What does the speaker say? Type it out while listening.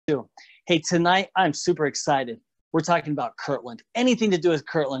Hey, tonight I'm super excited. We're talking about Kirtland. Anything to do with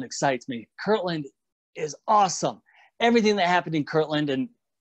Kirtland excites me. Kirtland is awesome. Everything that happened in Kirtland, and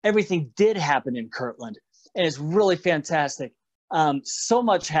everything did happen in Kirtland, and it's really fantastic. So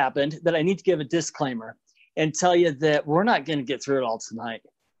much happened that I need to give a disclaimer and tell you that we're not going to get through it all tonight.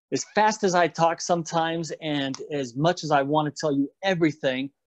 As fast as I talk sometimes, and as much as I want to tell you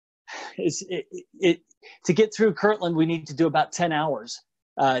everything, to get through Kirtland, we need to do about 10 hours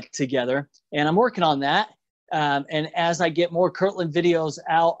together, and I'm working on that. And as I get more Kirtland videos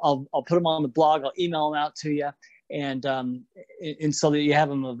out, I'll put them on the blog. I'll email them out to you, and so that you have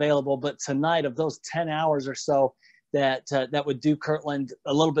them available. But tonight, of those 10 hours or so that would do Kirtland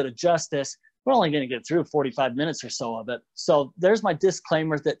a little bit of justice, we're only going to get through 45 minutes or so of it. So there's my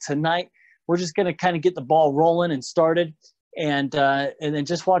disclaimer that tonight we're just going to kind of get the ball rolling and started, and then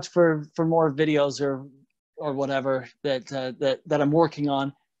just watch for more videos or whatever that I'm working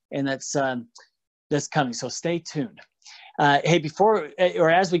on, and that's coming. So stay tuned. Hey, before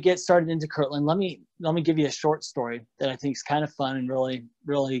or as we get started into Kirtland, let me give you a short story that I think is kind of fun and really,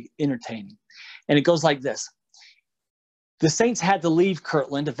 really entertaining. And it goes like this. The Saints had to leave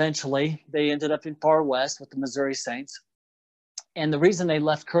Kirtland eventually. They ended up in far west with the Missouri Saints. And the reason they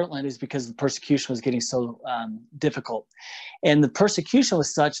left Kirtland is because the persecution was getting so difficult. And the persecution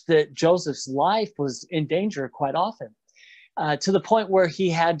was such that Joseph's life was in danger quite often, to the point where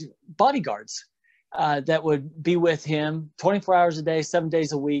he had bodyguards that would be with him 24 hours a day, 7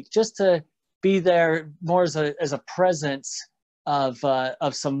 days a week, just to be there more as a presence of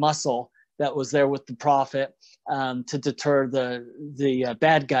some muscle that was there with the prophet, to deter the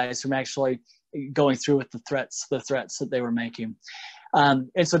bad guys from actually going through with the threats that they were making. And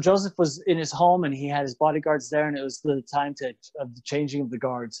so Joseph was in his home, and he had his bodyguards there, and it was the time of the changing of the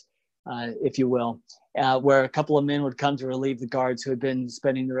guards, if you will, where a couple of men would come to relieve the guards who had been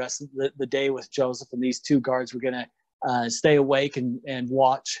spending the rest of the day with Joseph, and these two guards were going to stay awake and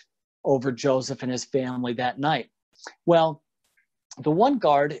watch over Joseph and his family that night. Well, the one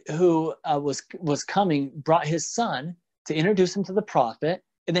guard who was coming brought his son to introduce him to the prophet,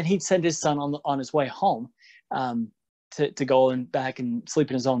 and then he'd send his son on his way home to go and back and sleep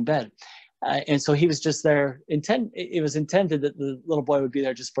in his own bed. And so he was just there. It was intended that the little boy would be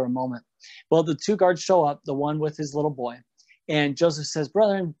there just for a moment. Well, the two guards show up, the one with his little boy, and Joseph says,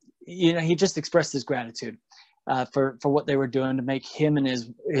 "Brethren," he just expressed his gratitude for what they were doing to make him and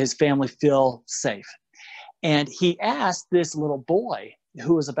his family feel safe. And he asked this little boy,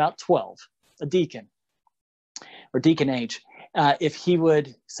 who was about 12, a deacon or deacon age, if he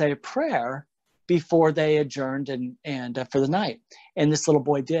would say a prayer before they adjourned and for the night. And this little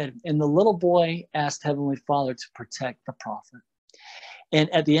boy did. And the little boy asked Heavenly Father to protect the prophet. And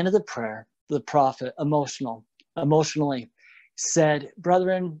at the end of the prayer, the prophet, emotionally said,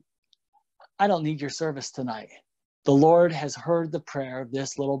 "Brethren, I don't need your service tonight. The Lord has heard the prayer of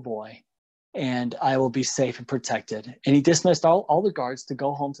this little boy, and I will be safe and protected." And he dismissed all the guards to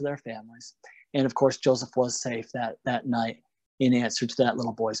go home to their families. And of course, Joseph was safe that night in answer to that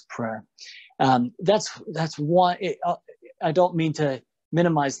little boy's prayer. That's one. I don't mean to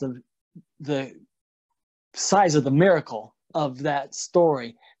minimize the size of the miracle of that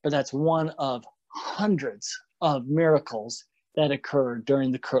story, but that's one of hundreds of miracles that occurred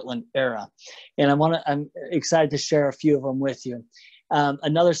during the Kirtland era. And I'm excited to share a few of them with you.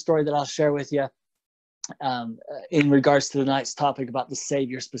 Another story that I'll share with you in regards to tonight's topic about the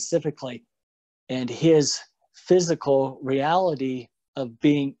Savior specifically and his physical reality of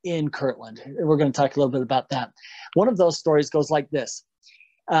being in Kirtland. We're going to talk a little bit about that. One of those stories goes like this.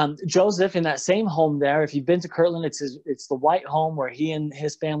 Joseph, in that same home there, if you've been to Kirtland, it's the white home where he and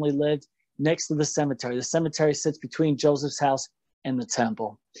his family lived next to the cemetery. The cemetery sits between Joseph's house and the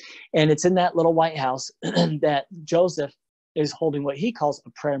temple. And it's in that little white house that Joseph is holding what he calls a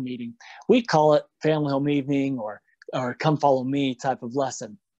prayer meeting. We call it family home evening or come follow me type of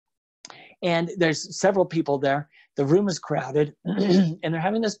lesson. And there's several people there. The room is crowded, and they're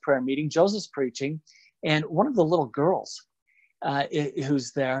having this prayer meeting. Joseph's preaching, and one of the little girls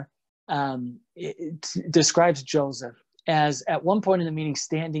who's there describes Joseph as, at one point in the meeting,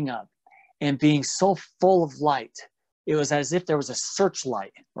 standing up and being so full of light. It was as if there was a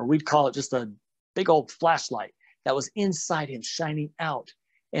searchlight, or we'd call it just a big old flashlight, that was inside him, shining out.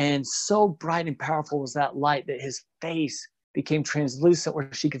 And so bright and powerful was that light that his face became translucent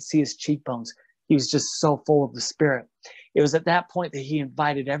where she could see his cheekbones. He was just so full of the Spirit. It was at that point that he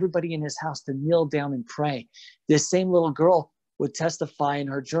invited everybody in his house to kneel down and pray. This same little girl would testify in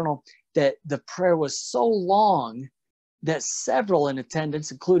her journal that the prayer was so long that several in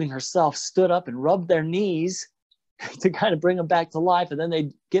attendance, including herself, stood up and rubbed their knees to kind of bring them back to life. And then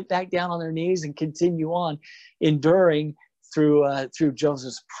they get back down on their knees and continue on enduring through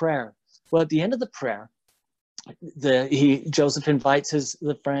Joseph's prayer. Well, at the end of the prayer, Joseph invites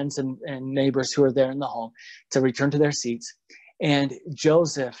the friends and neighbors who are there in the home to return to their seats. And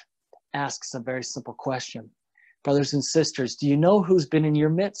Joseph asks a very simple question. Brothers and sisters, do you know who's been in your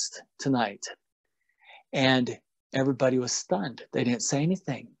midst tonight? And everybody was stunned. They didn't say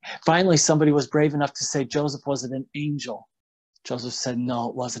anything. Finally, somebody was brave enough to say, Joseph, was it an angel? Joseph said, no,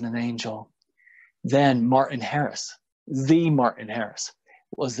 it wasn't an angel. Then Martin Harris, the Martin Harris,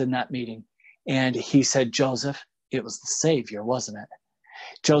 was in that meeting. And he said, Joseph, it was the Savior, wasn't it?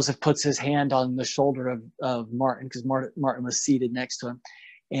 Joseph puts his hand on the shoulder of Martin, because Martin was seated next to him.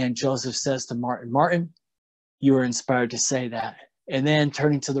 And Joseph says to Martin, Martin, you were inspired to say that. And then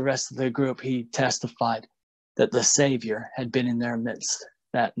turning to the rest of the group, he testified that the Savior had been in their midst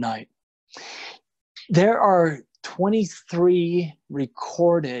that night. There are 23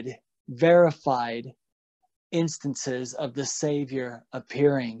 recorded, verified instances of the Savior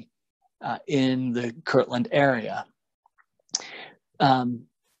appearing in the Kirtland area.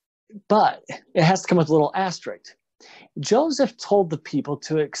 But it has to come with a little asterisk. Joseph told the people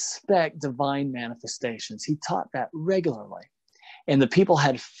to expect divine manifestations. He taught that regularly. And the people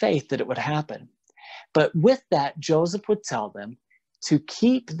had faith that it would happen. But with that, Joseph would tell them to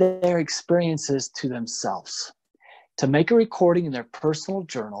keep their experiences to themselves, to make a recording in their personal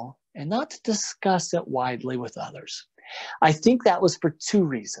journal, and not to discuss it widely with others. I think that was for two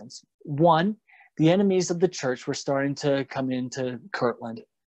reasons. One, the enemies of the church were starting to come into Kirtland,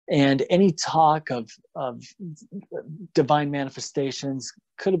 and any talk of divine manifestations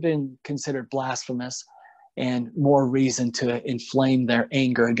could have been considered blasphemous and more reason to inflame their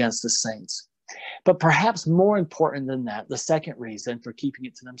anger against the saints. But perhaps more important than that, the second reason for keeping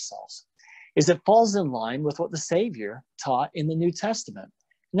it to themselves is it falls in line with what the Savior taught in the New Testament.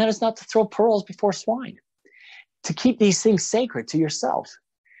 And that is not to throw pearls before swine, to keep these things sacred to yourself.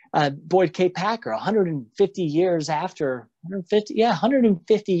 Boyd K. Packer, 150 years after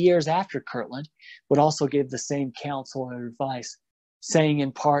Kirtland, would also give the same counsel or advice, saying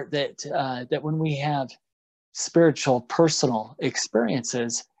in part that when we have spiritual, personal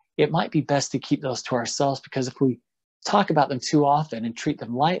experiences, it might be best to keep those to ourselves, because if we talk about them too often and treat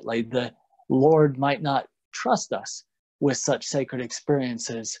them lightly, the Lord might not trust us with such sacred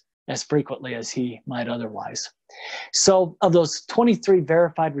experiences as frequently as he might otherwise. So of those 23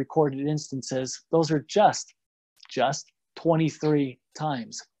 verified recorded instances, those are just 23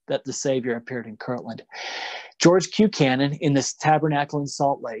 times that the Savior appeared in Kirtland. George Q. Cannon, in this tabernacle in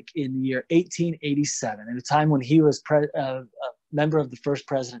Salt Lake in the year 1887, at a time when he was a member of the first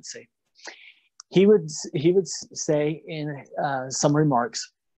presidency, he would say in some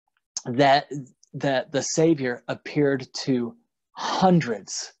remarks that the Savior appeared to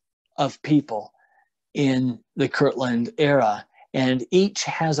hundreds of people in the Kirtland era, and each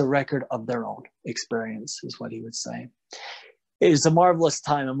has a record of their own experience, is what he would say. It is a marvelous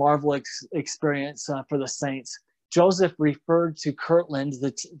time, a marvelous experience for the saints. Joseph referred to Kirtland,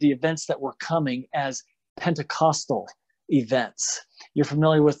 the events that were coming, as Pentecostal events. You're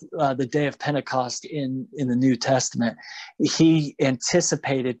familiar with the day of Pentecost in the New Testament. He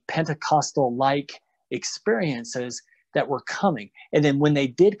anticipated Pentecostal-like experiences that were coming. And then when they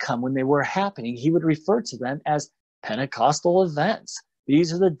did come, when they were happening, he would refer to them as Pentecostal events.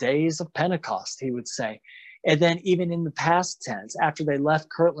 These are the days of Pentecost, he would say. And then even in the past tense, after they left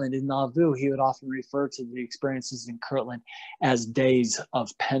Kirtland in Nauvoo, he would often refer to the experiences in Kirtland as days of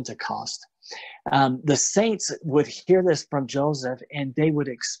Pentecost. The saints would hear this from Joseph, and they would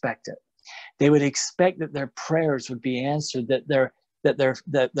expect it. They would expect that their prayers would be answered, that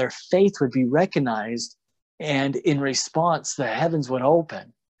their faith would be recognized, and in response, the heavens would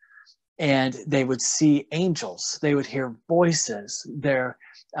open, and they would see angels. They would hear voices. Their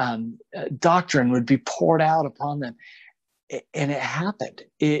doctrine would be poured out upon them. And it happened.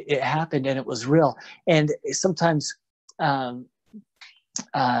 It happened, and it was real. And sometimes, let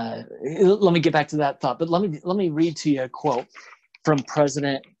me get back to that thought, but let me read to you a quote from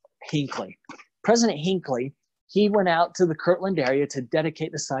President Hinckley. President Hinckley, he went out to the Kirtland area to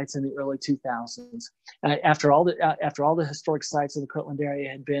dedicate the sites in the early 2000s. After all the historic sites of the Kirtland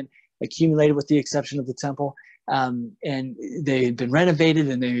area had been accumulated, with the exception of the temple, and they had been renovated,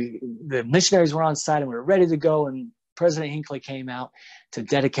 and the missionaries were on site and we were ready to go, and President Hinckley came out to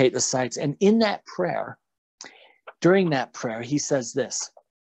dedicate the sites. And in that prayer, during that prayer, he says this: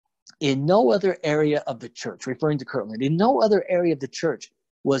 in no other area of the church, referring to Kirtland, in no other area of the church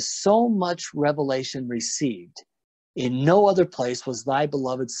was so much revelation received In no other place was thy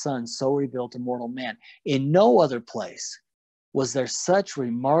beloved Son so revealed to mortal man. In no other place was there such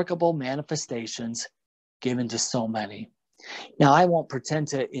remarkable manifestations given to so many. Now, I won't pretend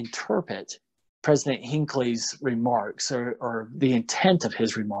to interpret President Hinckley's remarks or the intent of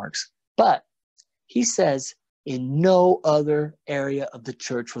his remarks, but he says in no other area of the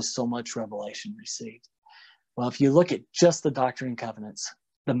church was so much revelation received. Well, if you look at just the Doctrine and Covenants,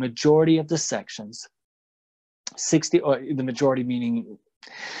 the majority of the sections, 60, or the majority meaning,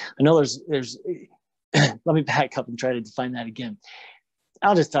 I know there's let me back up and try to define that again.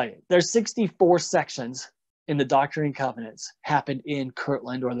 I'll just tell you, there's 64 sections in the Doctrine and Covenants happened in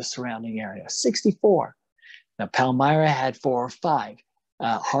Kirtland or the surrounding area. 64. Now, Palmyra had 4 or 5.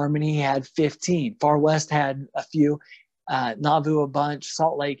 Harmony had 15. Far West had a few. Nauvoo a bunch.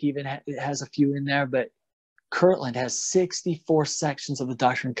 Salt Lake even has a few in there. But Kirtland has 64 sections of the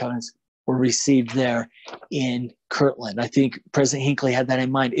Doctrine and Covenants were received there in Kirtland. I think President Hinckley had that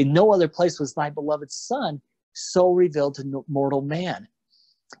in mind. In no other place was thy beloved Son so revealed to mortal man.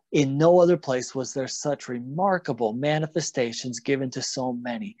 In no other place was there such remarkable manifestations given to so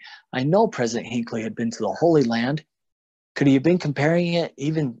many. I know President Hinckley had been to the Holy Land. Could he have been comparing it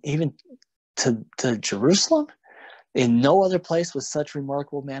even to Jerusalem? In no other place was such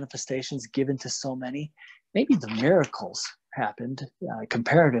remarkable manifestations given to so many. Maybe the miracles happened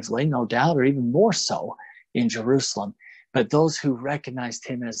comparatively, no doubt, or even more so in Jerusalem. But those who recognized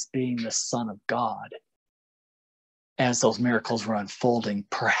him as being the Son of God, as those miracles were unfolding,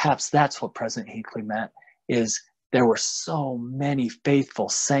 perhaps that's what President Hinckley meant, is there were so many faithful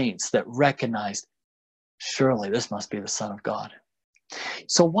saints that recognized, surely this must be the Son of God.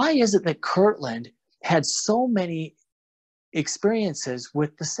 So why is it that Kirtland had so many experiences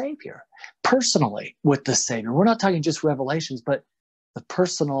with the Savior, personally with the Savior? We're not talking just revelations, but the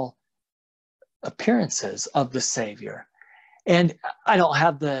personal appearances of the Savior. And I don't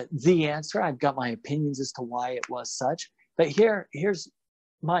have the answer. I've got my opinions as to why it was such. But here's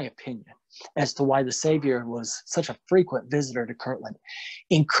my opinion as to why the Savior was such a frequent visitor to Kirtland.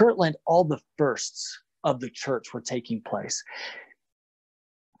 In Kirtland, all the firsts of the church were taking place.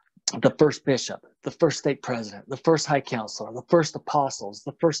 The first bishop, the first stake president, the first high counselor, the first apostles,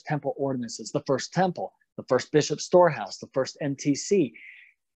 the first temple ordinances, the first temple, the first bishop's storehouse, the first MTC.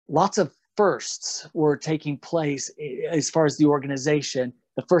 Lots of firsts were taking place as far as the organization.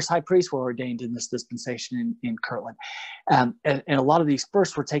 The first high priests were ordained in this dispensation in Kirtland. And a lot of these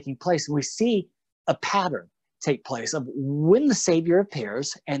firsts were taking place. And we see a pattern take place of when the Savior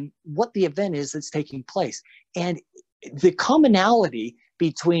appears and what the event is that's taking place. And the commonality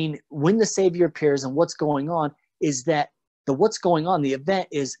between when the Savior appears and what's going on is that what's going on, the event,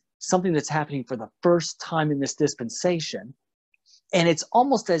 is something that's happening for the first time in this dispensation. And it's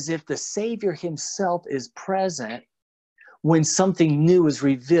almost as if the Savior himself is present when something new is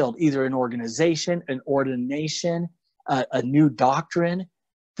revealed, either an organization, an ordination, a new doctrine.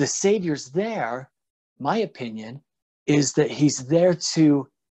 The Savior's there, my opinion, is that he's there to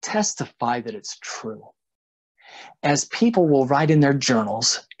testify that it's true. As people will write in their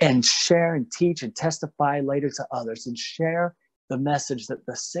journals and share and teach and testify later to others and share the message that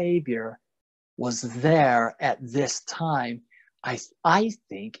the Savior was there at this time, I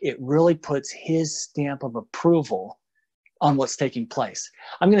think it really puts his stamp of approval on what's taking place.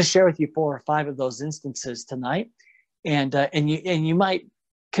 I'm going to share with you 4 or 5 of those instances tonight, and you might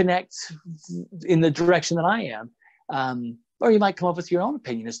connect in the direction that I am, or you might come up with your own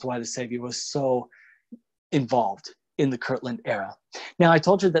opinion as to why the Savior was so involved in the Kirtland era. Now, I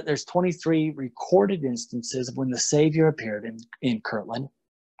told you that there's 23 recorded instances of when the Savior appeared in Kirtland.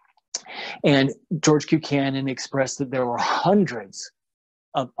 And George Buchanan expressed that there were hundreds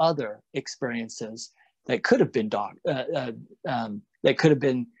of other experiences that could have been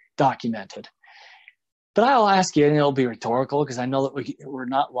documented. But I'll ask you, and it'll be rhetorical because I know that we're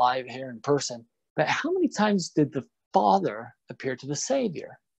not live here in person, but how many times did the Father appear to the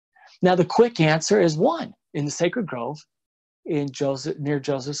Savior? Now, the quick answer is 1, in the Sacred Grove near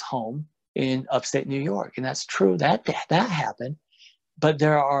Joseph's home in upstate New York. And that's true, that happened. But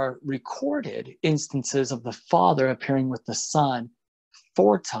there are recorded instances of the Father appearing with the Son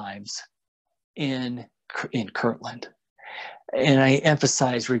 4 times in Kirtland. And I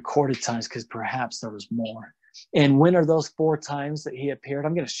emphasize recorded times because perhaps there was more. And when are those 4 times that he appeared?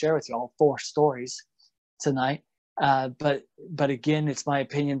 I'm going to share with you all 4 stories tonight. But again, it's my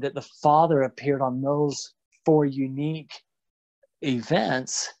opinion that the Father appeared on those 4 unique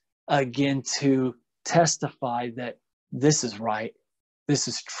events, again, to testify that this is right, this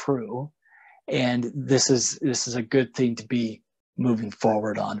is true, and this is a good thing to be moving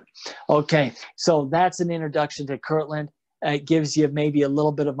forward on. Okay, so that's an introduction to Kirtland. It gives you maybe a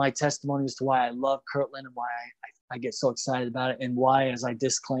little bit of my testimony as to why I love Kirtland and why I get so excited about it, and why, as I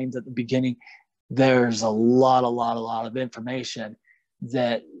disclaimed at the beginning, there's a lot of information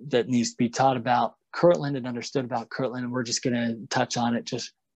that needs to be taught about Kirtland and understood about Kirtland, and we're just going to touch on it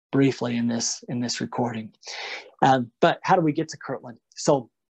just briefly in this recording. But how do we get to Kirtland? So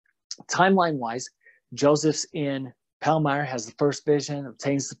timeline-wise, Joseph's in Palmyra, has the first vision,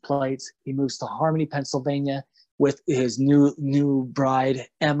 obtains the plates. He moves to Harmony, Pennsylvania with his new bride,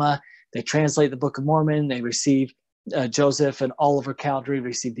 Emma. They translate the Book of Mormon. They receive Joseph and Oliver Cowdery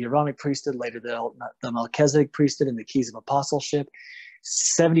received the Aaronic priesthood, later the Melchizedek priesthood, and the keys of apostleship.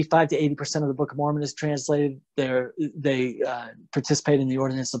 75 to 80% of the Book of Mormon is translated. They participate in the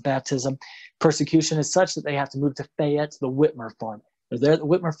ordinance of baptism. Persecution is such that they have to move to Fayette, to the Whitmer farm. They're there at the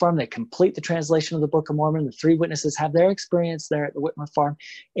Whitmer farm. They complete the translation of the Book of Mormon. The three witnesses have their experience there at the Whitmer farm,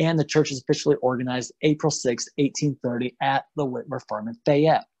 and the church is officially organized April 6, 1830 at the Whitmer farm in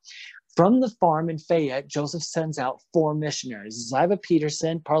Fayette. From the farm in Fayette, Joseph sends out 4 missionaries: Ziva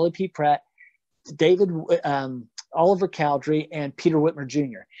Peterson, Parley P. Pratt, David Oliver Cowdery, and Peter Whitmer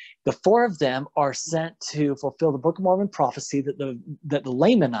Jr. The 4 of them are sent to fulfill the Book of Mormon prophecy that the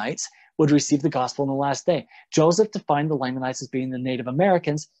Lamanites would receive the gospel in the last day. Joseph defined the Lamanites as being the Native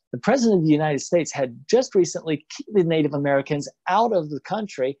Americans. The President of the United States had just recently kicked the Native Americans out of the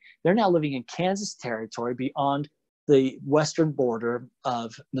country. They're now living in Kansas Territory beyond the western border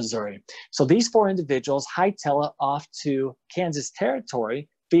of Missouri. So these 4 individuals hightail it off to Kansas Territory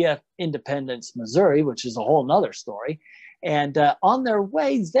via Independence, Missouri, which is a whole nother story. And on their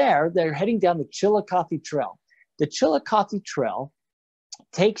way there, they're heading down the Chillicothe Trail. The Chillicothe Trail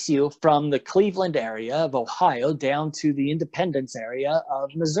takes you from the Cleveland area of Ohio down to the Independence area of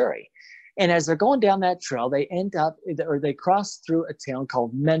Missouri. And as they're going down that trail, they they cross through a town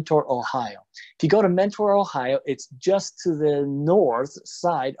called Mentor, Ohio. If you go to Mentor, Ohio, it's just to the north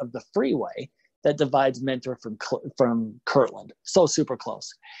side of the freeway that divides Mentor from Kirtland. So super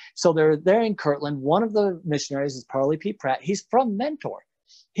close. So they're there in Kirtland. One of the missionaries is Parley P. Pratt. He's from Mentor.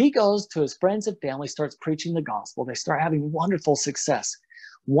 He goes to his friends and family, starts preaching the gospel. They start having wonderful success.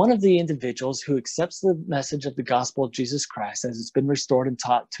 One of the individuals who accepts the message of the gospel of Jesus Christ as it's been restored and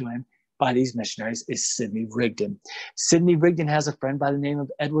taught to him by these missionaries is Sidney Rigdon. Sidney Rigdon has a friend by the name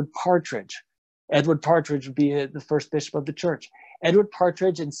of Edward Partridge. Edward Partridge would be the first bishop of the church. Edward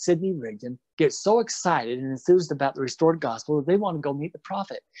Partridge and Sidney Rigdon get so excited and enthused about the restored gospel that they want to go meet the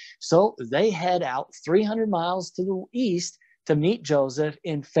prophet. So they head out 300 miles to the east to meet Joseph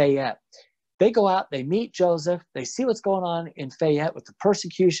in Fayette. They go out, they meet Joseph, they see what's going on in Fayette with the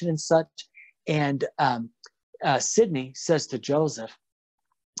persecution and such. And Sidney says to Joseph,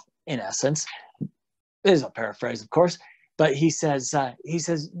 in essence, this is a paraphrase, of course, but he says,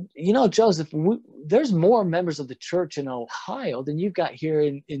 you know, Joseph, there's more members of the church in Ohio than you've got here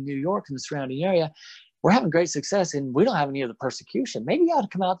in New York and the surrounding area. We're having great success, and we don't have any of the persecution. Maybe you ought to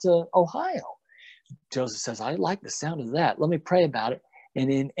come out to Ohio. Joseph says, I like the sound of that. Let me pray about it.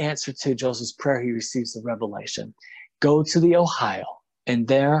 And in answer to Joseph's prayer, he receives the revelation. Go to the Ohio, and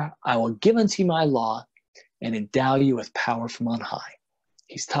there I will give unto you my law and endow you with power from on high.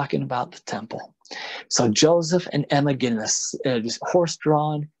 He's talking about the temple. So Joseph and Emma get in a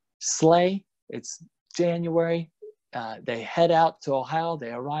horse-drawn sleigh. It's January. They head out to Ohio.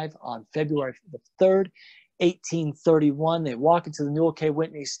 They arrive on February the 3rd, 1831. They walk into the Newell K.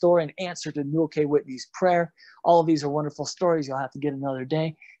 Whitney store and answer to Newell K. Whitney's prayer. All of these are wonderful stories. You'll have to get another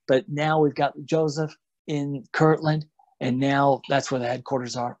day. But now we've got Joseph in Kirtland, and now that's where the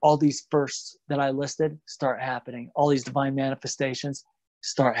headquarters are. All these firsts that I listed start happening. All these divine manifestations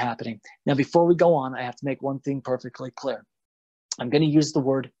start happening. Now, before we go on, I have to make one thing perfectly clear. I'm going to use the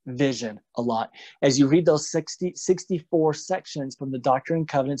word vision a lot. As you read those 64 sections from the Doctrine and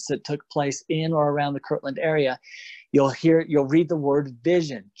Covenants that took place in or around the Kirtland area, you'll read the word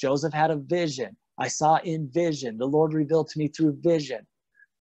vision. Joseph had a vision. I saw in vision. The Lord revealed to me through vision.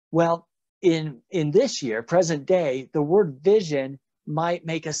 Well, in this year, present day, the word vision might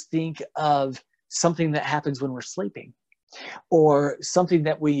make us think of something that happens when we're sleeping, or something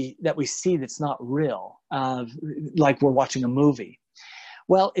that we see that's not real, like we're watching a movie.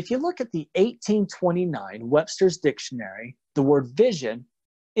 Well, if you look at the 1829 Webster's Dictionary, the word vision,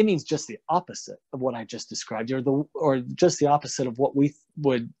 it means just the opposite of what I just described, or just the opposite of what we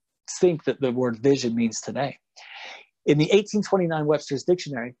would think that the word vision means today. In the 1829 Webster's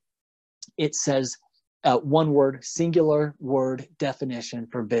Dictionary, it says one word, singular word definition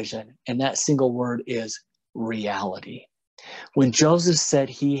for vision, and that single word is reality. When Joseph said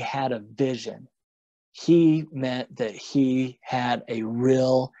he had a vision, he meant that he had a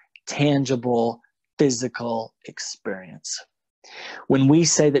real, tangible, physical experience. When we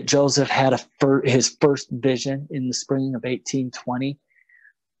say that Joseph had his first vision in the spring of 1820,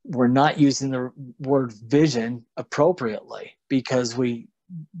 we're not using the word vision appropriately, because the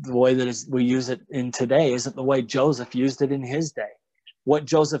way that we use it in today isn't the way Joseph used it in his day. What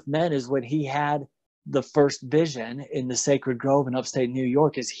Joseph meant is when he had the first vision in the Sacred Grove in upstate New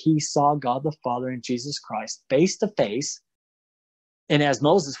York, is he saw God the Father and Jesus Christ face to face. And as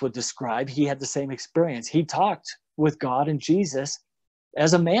Moses would describe, he had the same experience. He talked with God and Jesus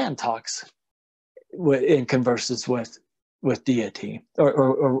as a man talks and converses with deity,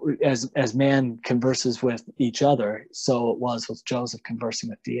 or as man converses with each other. So it was with Joseph conversing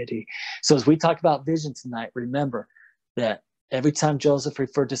with deity. So as we talk about vision tonight, remember that every time Joseph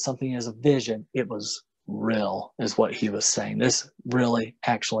referred to something as a vision, it was real, is what he was saying. This really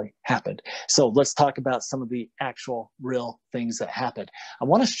actually happened. So let's talk about some of the actual real things that happened. I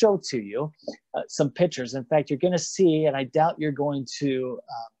want to show to you some pictures. In fact, you're going to see, and I doubt you're going to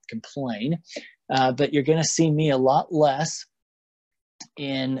complain, but you're going to see me a lot less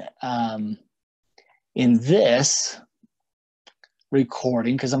in this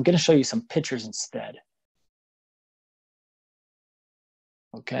recording, because I'm going to show you some pictures instead.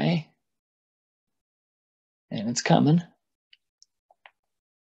 Okay. And it's coming.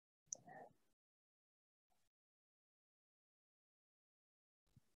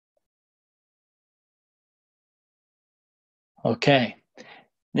 Okay.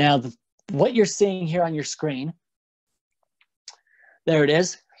 Now, what you're seeing here on your screen, there it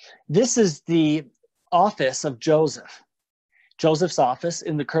is. This is the office of Joseph. Joseph's office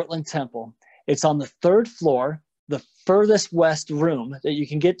in the Kirtland Temple. It's on the 3rd floor, the furthest west room that you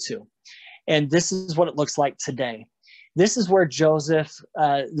can get to. And this is what it looks like today. This is where Joseph,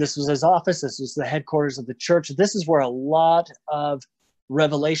 this was his office. This was the headquarters of the church. This is where a lot of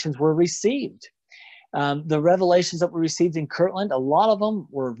revelations were received. The revelations that were received in Kirtland, a lot of them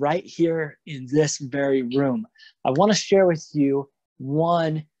were right here in this very room. I want to share with you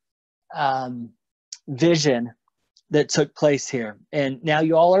one vision that took place here. And now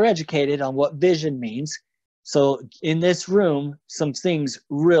you all are educated on what vision means. So in this room, some things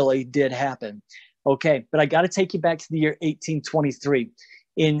really did happen. Okay, but I got to take you back to the year 1823.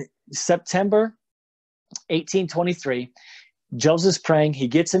 In September 1823, Joseph's praying. He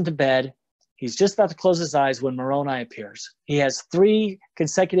gets into bed. He's just about to close his eyes when Moroni appears. He has 3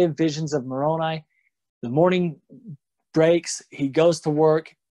 consecutive visions of Moroni. The morning breaks. He goes to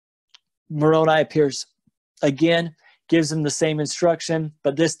work. Moroni appears again, gives him the same instruction,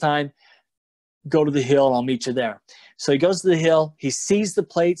 but this time, go to the hill and I'll meet you there. So he goes to the hill. He sees the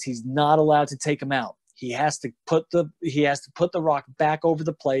plates. He's not allowed to take them out. He has to put the rock back over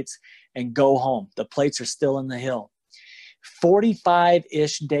the plates and go home. The plates are still in the hill.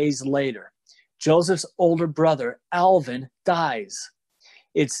 45-ish days later, Joseph's older brother, Alvin, dies.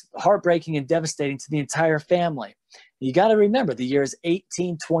 It's heartbreaking and devastating to the entire family. You got to remember, the year is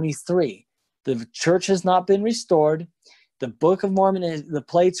 1823. The church has not been restored. The Book of Mormon, the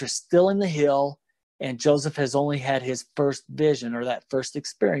plates are still in the hill, and Joseph has only had his first vision, or that first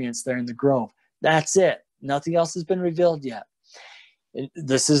experience there in the grove. That's it. Nothing else has been revealed yet.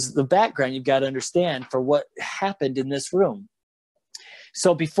 This is the background you've got to understand for what happened in this room.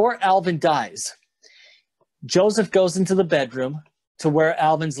 So before Alvin dies, Joseph goes into the bedroom to where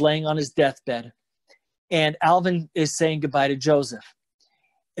Alvin's laying on his deathbed, and Alvin is saying goodbye to Joseph.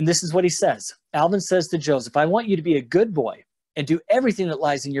 And this is what he says. Alvin says to Joseph, I want you to be a good boy and do everything that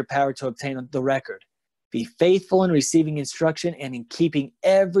lies in your power to obtain the record. Be faithful in receiving instruction and in keeping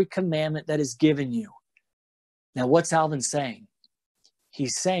every commandment that is given you. Now, what's Alvin saying?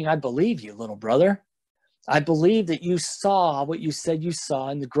 He's saying, I believe you, little brother. I believe that you saw what you said you saw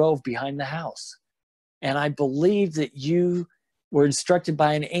in the grove behind the house. And I believe that you were instructed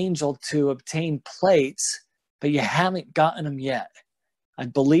by an angel to obtain plates, but you haven't gotten them yet. I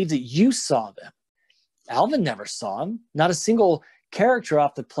believe that you saw them. Alvin never saw them. Not a single character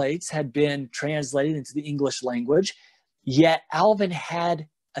off the plates had been translated into the English language. Yet Alvin had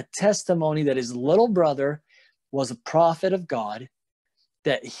a testimony that his little brother was a prophet of God,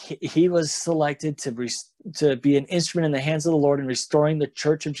 that he was selected to be an instrument in the hands of the Lord in restoring the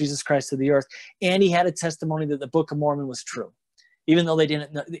Church of Jesus Christ to the earth. And he had a testimony that the Book of Mormon was true. Even though they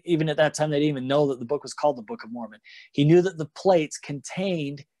didn't know, even at that time, they didn't even know that the book was called the Book of Mormon. He knew that the plates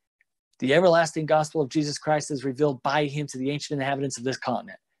contained the everlasting gospel of Jesus Christ as revealed by him to the ancient inhabitants of this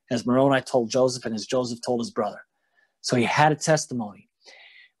continent, as Moroni told Joseph and as Joseph told his brother. So he had a testimony.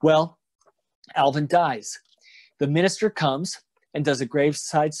 Well, Alvin dies. The minister comes and does a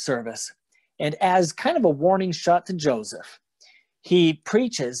graveside service, And as kind of a warning shot to Joseph, he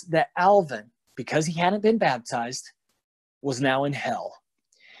preaches that Alvin, because he hadn't been baptized, was now in hell.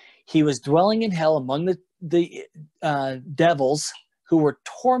 He was dwelling in hell among the devils who were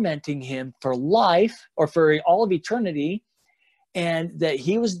tormenting him for life or for all of eternity, and that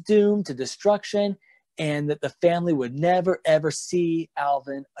he was doomed to destruction, and that the family would never, ever see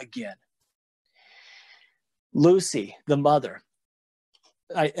Alvin again. Lucy, the mother,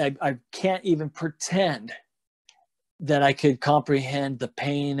 I can't even pretend that I could comprehend the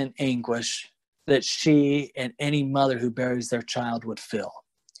pain and anguish that she and any mother who buries their child would feel.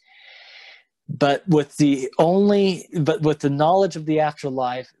 But with the knowledge of the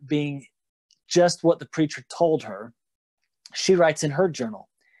afterlife being just what the preacher told her, she writes in her journal,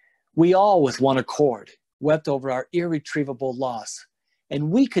 "We all with one accord wept over our irretrievable loss, and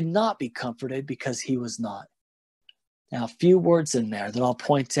we could not be comforted because he was not." Now, a few words in there that I'll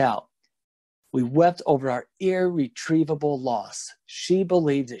point out. We wept over our irretrievable loss. She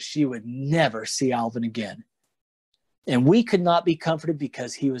believed that she would never see Alvin again. And we could not be comforted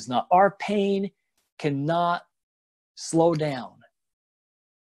because he was not. Our pain cannot slow down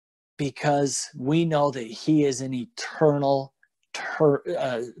because we know that he is in eternal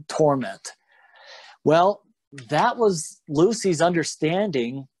torment. Well, that was Lucy's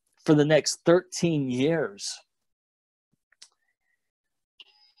understanding for the next 13 years.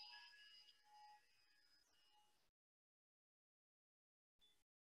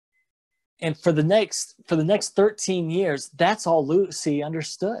 And for the next 13 years, that's all Lucy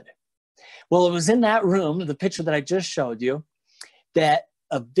understood. Well, it was in that room, the picture that I just showed you, that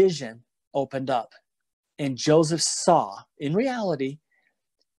a vision opened up. And Joseph saw, in reality,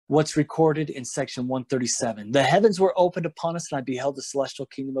 what's recorded in section 137. The heavens were opened upon us, and I beheld the celestial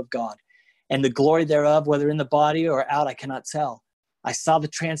kingdom of God. And the glory thereof, whether in the body or out, I cannot tell. I saw the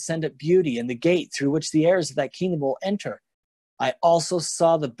transcendent beauty and the gate through which the heirs of that kingdom will enter. I also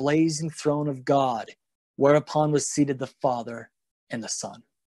saw the blazing throne of God, whereupon was seated the Father and the Son.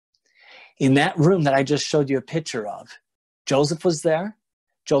 In that room that I just showed you a picture of, Joseph was there,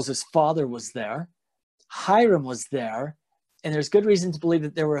 Joseph's father was there, Hiram was there, and there's good reason to believe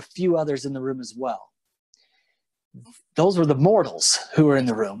that there were a few others in the room as well. Those were the mortals who were in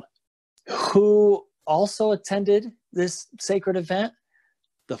the room. Who also attended this sacred event?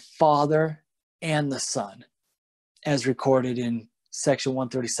 The Father and the Son, as recorded in section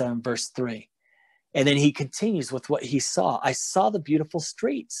 137, verse 3. And then he continues with what he saw. I saw the beautiful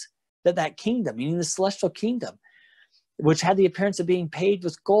streets, that kingdom, meaning the celestial kingdom, which had the appearance of being paved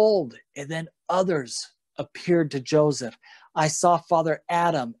with gold. And then others appeared to Joseph. I saw Father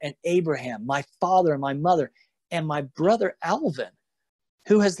Adam and Abraham, my father and my mother, and my brother Alvin,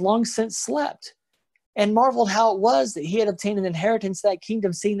 who has long since slept, and marveled how it was that he had obtained an inheritance of that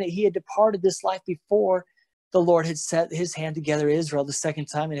kingdom, seeing that he had departed this life before the Lord had set his hand together Israel the second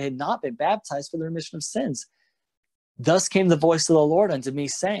time and had not been baptized for the remission of sins. Thus came the voice of the Lord unto me,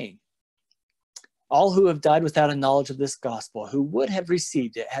 saying, all who have died without a knowledge of this gospel, who would have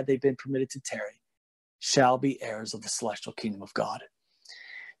received it had they been permitted to tarry, shall be heirs of the celestial kingdom of God.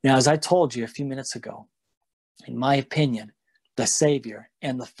 Now, as I told you a few minutes ago, in my opinion, the Savior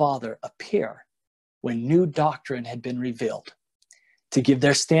and the Father appear when new doctrine had been revealed to give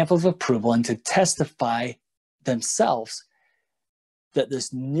their stamp of approval and to testify themselves that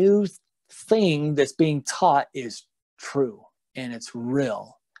this new thing that's being taught is true and it's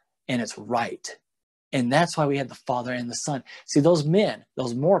real and it's right. And that's why we had the Father and the Son. See, those men,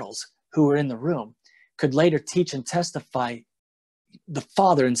 those mortals who were in the room could later teach and testify the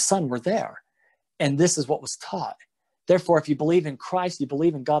Father and Son were there. And this is what was taught. Therefore, if you believe in Christ, you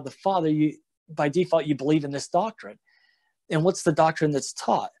believe in God the Father, you by default, you believe in this doctrine. And what's the doctrine that's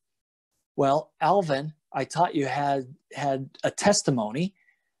taught? Well, Alvin, I taught you, had a testimony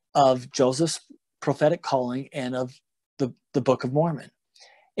of Joseph's prophetic calling and of the Book of Mormon.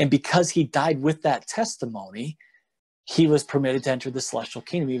 And because he died with that testimony, he was permitted to enter the celestial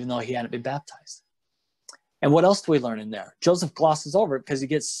kingdom, even though he hadn't been baptized. And what else do we learn in there? Joseph glosses over it because he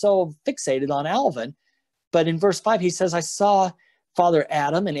gets so fixated on Alvin. But in verse 5, he says, I saw Father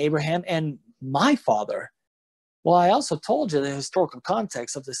Adam and Abraham and my father. Well, I also told you the historical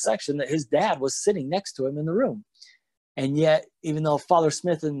context of this section, that his dad was sitting next to him in the room. And yet, even though Father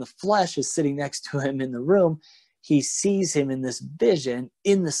Smith in the flesh is sitting next to him in the room, he sees him in this vision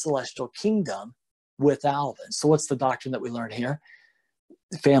in the celestial kingdom with Alvin. So what's the doctrine that we learn here?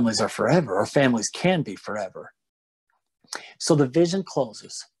 Families are forever, or families can be forever. So the vision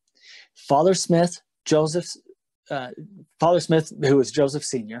closes. Father Smith, Father Smith, who is Joseph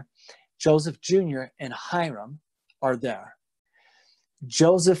Sr., Joseph Jr., and Hiram are there.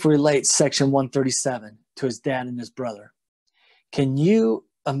 Joseph relates section 137 to his dad and his brother. Can you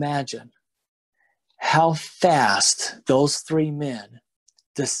imagine how fast those three men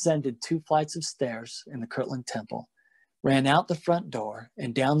descended 2 flights of stairs in the Kirtland temple, ran out the front door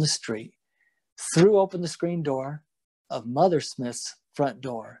and down the street, threw open the screen door of Mother Smith's front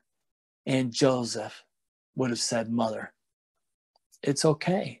door, and Joseph would have said, "Mother, it's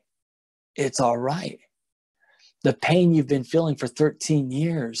okay. It's all right. The pain you've been feeling for 13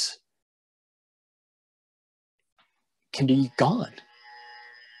 years can be gone,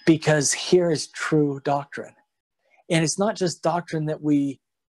 because here is true doctrine." And it's not just doctrine that we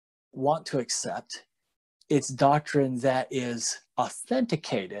want to accept. It's doctrine that is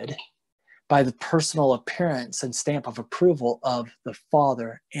authenticated by the personal appearance and stamp of approval of the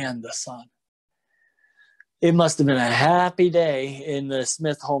Father and the Son. It must have been a happy day in the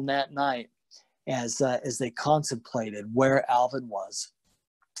Smith home that night as they contemplated where Alvin was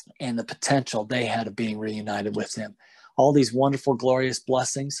and the potential they had of being reunited with him. All these wonderful, glorious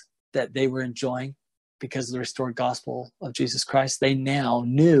blessings that they were enjoying because of the restored gospel of Jesus Christ, they now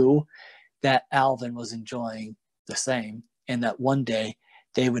knew that Alvin was enjoying the same, and that one day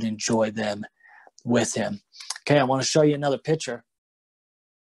they would enjoy them with him. Okay, I want to show you another picture.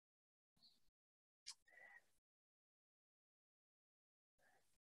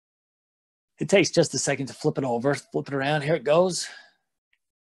 It takes just a second to flip it over, flip it around. Here it goes.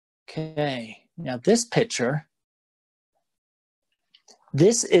 Okay, now this picture,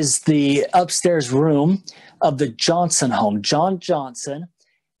 this is the upstairs room of the Johnson home. John Johnson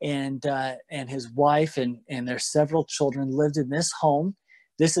and his wife and their several children lived in this home.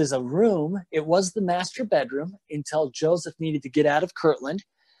 This is a room. It was the master bedroom until Joseph needed to get out of Kirtland.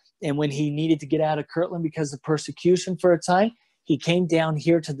 And when he needed to get out of Kirtland because of persecution for a time, he came down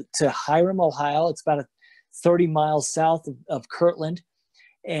here to Hiram, Ohio. It's about 30 miles south of Kirtland.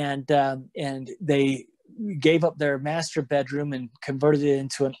 And they gave up their master bedroom and converted it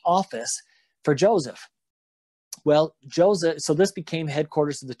into an office for Joseph. Well, Joseph, so this became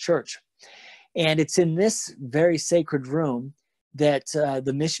headquarters of the church. And it's in this very sacred room that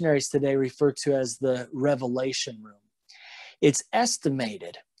the missionaries today refer to as the Revelation Room. It's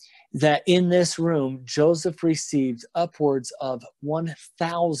estimated that in this room, Joseph received upwards of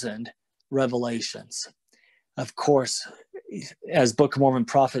 1,000 revelations. Of course, as Book of Mormon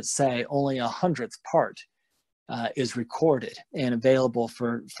prophets say, only 100th part is recorded and available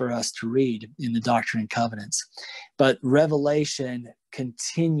for us to read in the Doctrine and Covenants. But revelation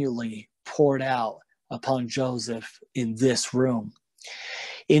continually poured out upon Joseph in this room.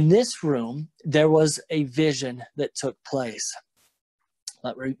 In this room, there was a vision that took place.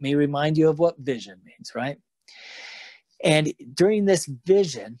 Let me remind you of what vision means, right? And during this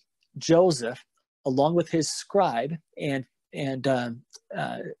vision, Joseph, along with his scribe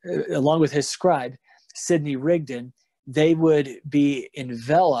Sidney Rigdon, they would be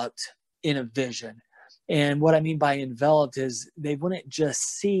enveloped in a vision. And what I mean by enveloped is they wouldn't just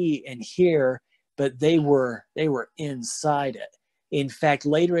see and hear, but they were inside it. In fact,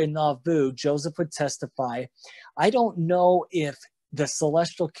 later in Nauvoo, Joseph would testify, "I don't know if the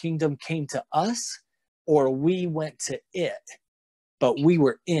celestial kingdom came to us or we went to it, but we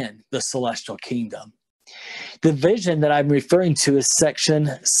were in the celestial kingdom." The vision that I'm referring to is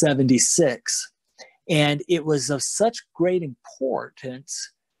section 76. And it was of such great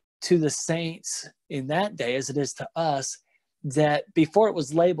importance to the saints in that day as it is to us, that before it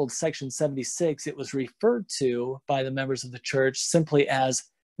was labeled section 76, it was referred to by the members of the church simply as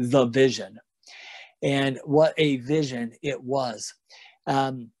the vision. And what a vision it was.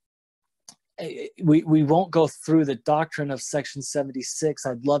 We won't go through the doctrine of section 76.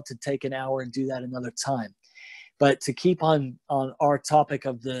 I'd love to take an hour and do that another time. But to keep on our topic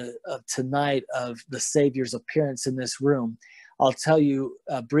of tonight of the Savior's appearance in this room, I'll tell you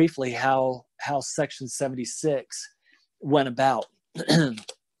briefly how section 76 went about.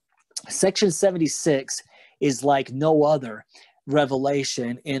 Section 76 is like no other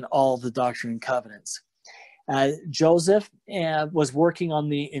revelation in all the Doctrine and Covenants. Joseph was working on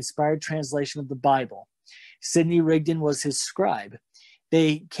the inspired translation of the Bible. Sidney Rigdon was his scribe.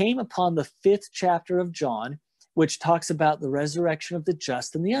 They came upon the 5th chapter of John, which talks about the resurrection of the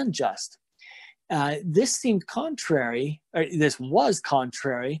just and the unjust. This was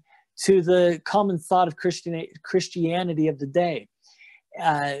contrary to the common thought of Christianity of the day,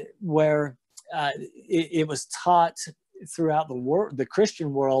 where it was taught throughout the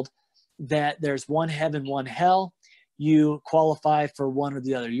Christian world that there's one heaven, one hell. You qualify for one or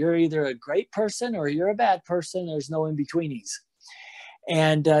the other. You're either a great person or you're a bad person. There's no in-betweenies.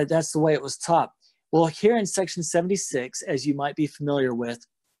 And that's the way it was taught. Well, here in section 76, as you might be familiar with,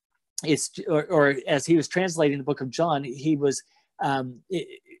 or as he was translating the book of John, he was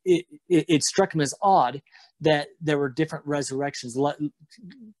it struck him as odd that there were different resurrections,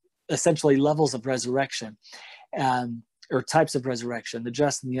 essentially levels of resurrection, or types of resurrection, the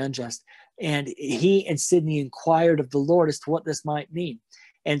just and the unjust. And he and Sidney inquired of the Lord as to what this might mean.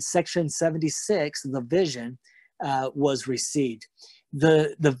 And section 76, the vision, was received.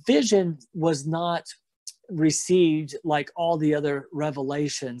 The vision was not received like all the other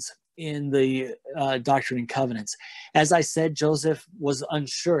revelations in the Doctrine and Covenants. As I said, Joseph was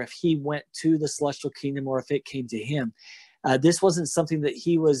unsure if he went to the celestial kingdom or if it came to him. This wasn't something that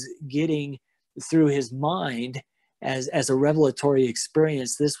he was getting through his mind as a revelatory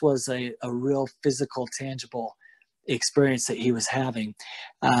experience. This was a real physical, tangible experience that he was having.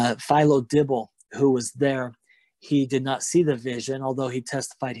 Philo Dibble, who was there, he did not see the vision, although he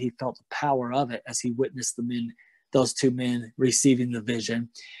testified he felt the power of it as he witnessed those two men receiving the vision.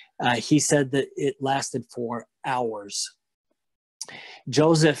 He said that it lasted for hours.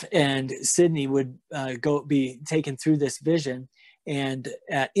 Joseph and Sidney would be taken through this vision, and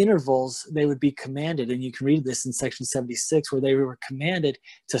at intervals they would be commanded, and you can read this in section 76, where they were commanded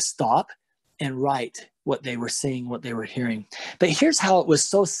to stop and write what they were seeing, what they were hearing. But here's how it was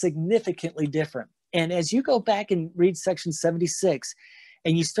so significantly different. And as you go back and read section 76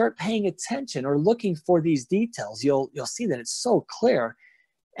 and you start paying attention or looking for these details, you'll see that it's so clear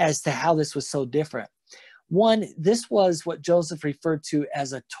as to how this was so different. One, this was what Joseph referred to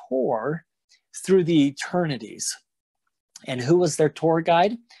as a tour through the eternities. And who was their tour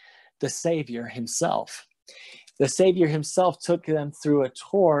guide? The Savior himself. The Savior himself took them through a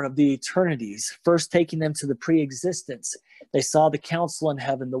tour of the eternities, first taking them to the pre-existence. They saw the council in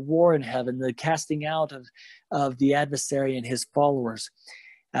heaven, the war in heaven, the casting out of the adversary and his followers.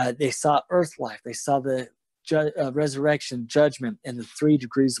 They saw earth life. They saw the resurrection, judgment, and the 3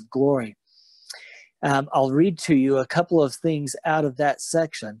 degrees of glory. I'll read to you a couple of things out of that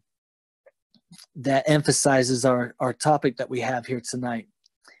section that emphasizes our topic that we have here tonight.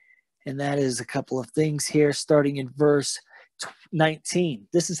 And that is a couple of things here, starting in verse 19.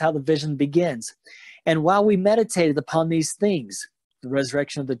 This is how the vision begins. And while we meditated upon these things, the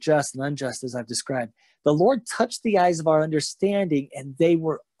resurrection of the just and unjust, as I've described, the Lord touched the eyes of our understanding, and they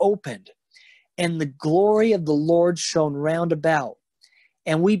were opened. And the glory of the Lord shone round about.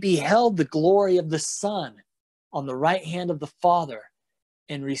 And we beheld the glory of the Son on the right hand of the Father,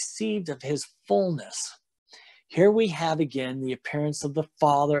 and received of his fullness. Here we have again the appearance of the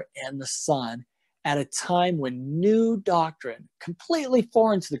Father and the Son at a time when new doctrine, completely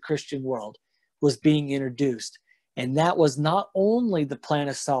foreign to the Christian world, was being introduced. And that was not only the plan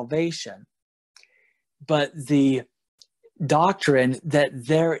of salvation, but the doctrine that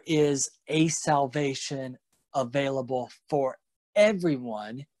there is a salvation available for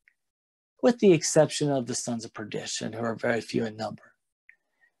everyone, with the exception of the sons of perdition, who are very few in number.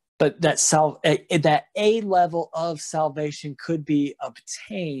 But that a level of salvation could be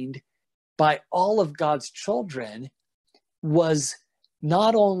obtained by all of God's children was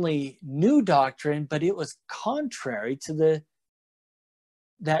not only new doctrine, but it was contrary to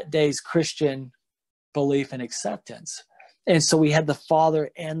that day's Christian belief and acceptance. And so we had the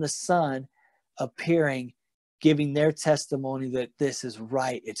Father and the Son appearing, giving their testimony that this is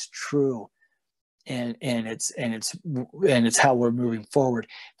right, it's true. And it's how we're moving forward.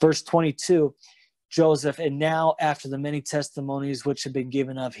 Verse 22, Joseph, and now after the many testimonies which have been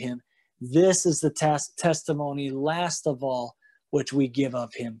given of him, this is the testimony last of all which we give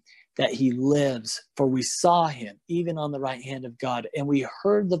of him, that he lives. For we saw him even on the right hand of God, and we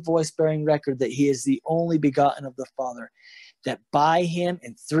heard the voice bearing record that he is the only begotten of the Father, that by him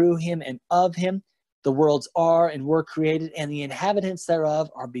and through him and of him the worlds are and were created, and the inhabitants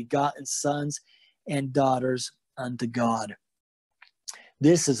thereof are begotten sons and daughters unto God.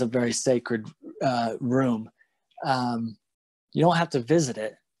 This is a very sacred room. You don't have to visit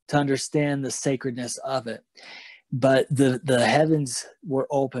it to understand the sacredness of it. But the heavens were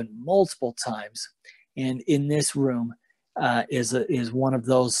opened multiple times. And in this room is one of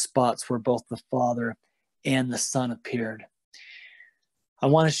those spots where both the Father and the Son appeared. I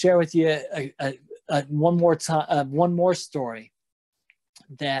want to share with you one more story.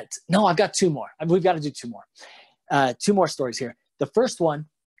 I've got 2 more. We've got to do 2 more. 2 more stories here. The first one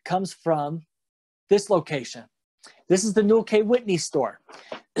comes from this location. This is the Newell K. Whitney store.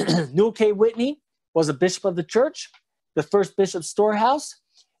 Newell K. Whitney was a bishop of the church. The first bishop's storehouse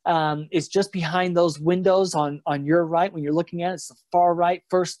is just behind those windows on your right when you're looking at it. It's the far right,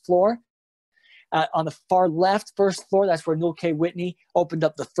 first floor. On the far left, first floor, that's where Newell K. Whitney opened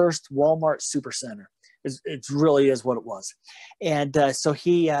up the first Walmart supercenter. It really is what it was. And so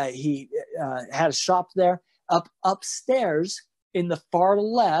he had a shop there. Upstairs in the far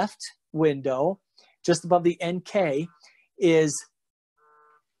left window, just above the NK, is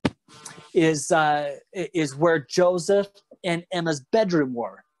where Joseph and Emma's bedroom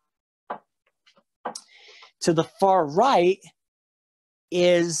were. To the far right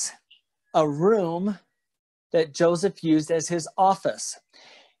is a room that Joseph used as his office.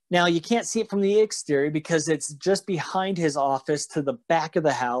 Now, you can't see it from the exterior because it's just behind his office. To the back of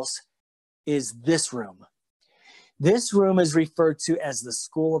the house is this room. This room is referred to as the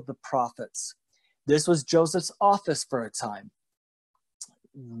School of the Prophets. This was Joseph's office for a time.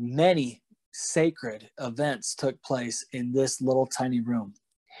 Many sacred events took place in this little tiny room.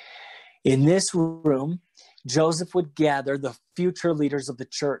 In this room, Joseph would gather the future leaders of the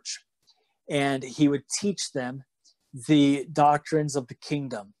church, and he would teach them the doctrines of the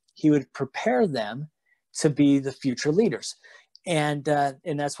kingdom. He would prepare them to be the future leaders. And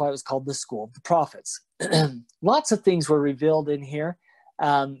that's why it was called the School of the Prophets. Lots of things were revealed in here.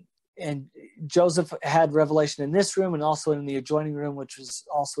 And Joseph had revelation in this room and also in the adjoining room, which was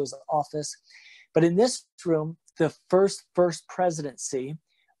also his office. But in this room, the first presidency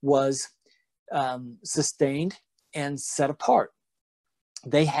was sustained and set apart.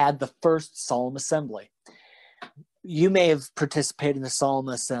 They had the first solemn assembly. You may have participated in the solemn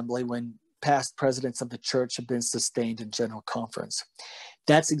assembly when past presidents of the church have been sustained in general conference.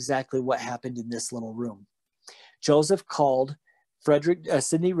 That's exactly what happened in this little room. Joseph called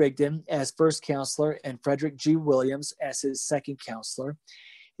Sidney Rigdon as first counselor and Frederick G. Williams as his second counselor.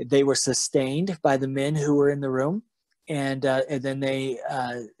 They were sustained by the men who were in the room, and then they,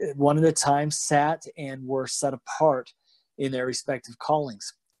 one at a time, sat and were set apart in their respective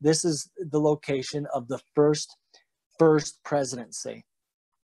callings. This is the location of the first presidency.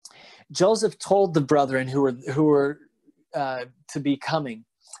 Joseph told the brethren who were to be coming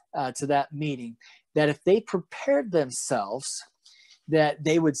to that meeting that if they prepared themselves, that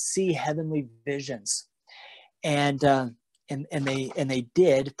they would see heavenly visions, and they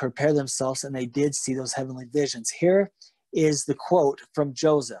did prepare themselves, and they did see those heavenly visions. Here is the quote from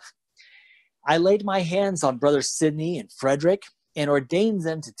Joseph: "I laid my hands on brothers Sidney and Frederick and ordained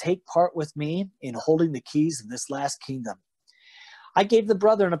them to take part with me in holding the keys of this last kingdom. I gave the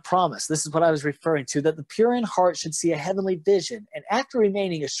brethren a promise," this is what I was referring to, "that the pure in heart should see a heavenly vision, and after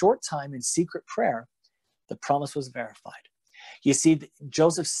remaining a short time in secret prayer, the promise was verified." You see,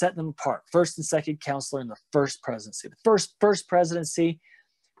 Joseph set them apart, first and second counselor in the first presidency, the first presidency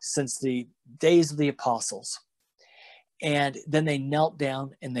since the days of the apostles. And then they knelt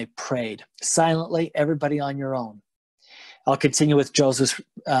down and they prayed silently, everybody on your own. I'll continue with Joseph's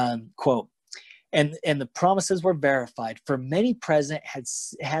quote. And the promises were verified, for many present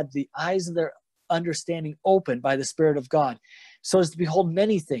had the eyes of their understanding opened by the Spirit of God, so as to behold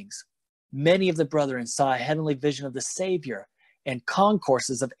many things. Many of the brethren saw a heavenly vision of the Savior and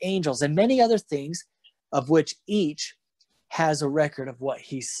concourses of angels and many other things, of which each has a record of what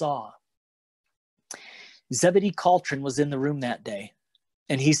he saw. Zebedee Caltrin was in the room that day,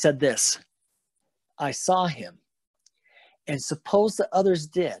 and he said this: "I saw him, and suppose the others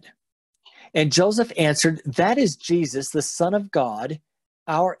did." And Joseph answered, "That is Jesus, the Son of God,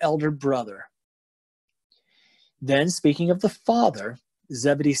 our elder brother." Then, speaking of the Father,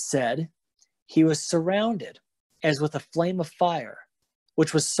 Zebedee said, "He was surrounded as with a flame of fire,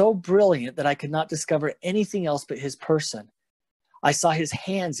 which was so brilliant that I could not discover anything else but his person. I saw his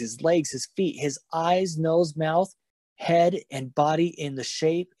hands, his legs, his feet, his eyes, nose, mouth, head, and body in the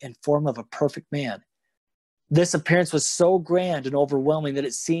shape and form of a perfect man. This appearance was so grand and overwhelming that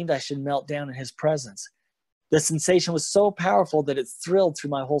it seemed I should melt down in his presence. The sensation was so powerful that it thrilled through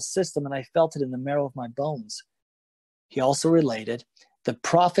my whole system, and I felt it in the marrow of my bones." He also related, "The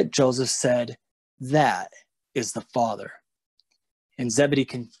prophet Joseph said, 'That is the Father.'" And Zebedee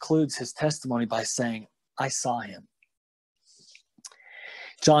concludes his testimony by saying, "I saw him."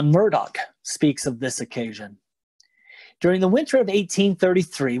 John Murdoch speaks of this occasion. "During the winter of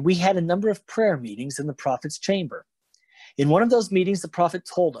 1833, we had a number of prayer meetings in the prophet's chamber. In one of those meetings, the prophet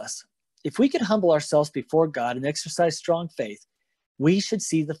told us, if we could humble ourselves before God and exercise strong faith, we should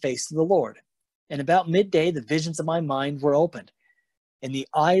see the face of the Lord. And about midday, the visions of my mind were opened, and the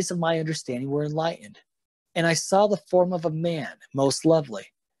eyes of my understanding were enlightened. And I saw the form of a man, most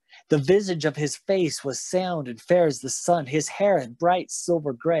lovely. The visage of his face was sound and fair as the sun, his hair a bright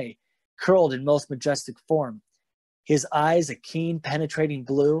silver gray, curled in most majestic form, his eyes a keen penetrating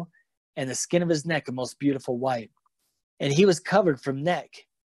blue, and the skin of his neck a most beautiful white. And he was covered from neck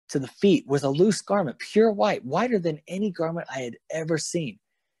to the feet with a loose garment, pure white, whiter than any garment I had ever seen.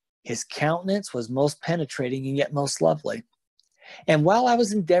 His countenance was most penetrating and yet most lovely. And while I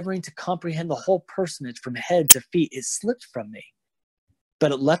was endeavoring to comprehend the whole personage from head to feet, it slipped from me.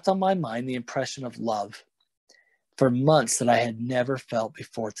 But it left on my mind the impression of love for months that I had never felt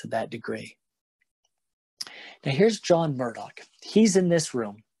before to that degree. Now here's John Murdoch. He's in this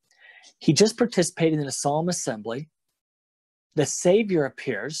room. He just participated in a solemn assembly. The Savior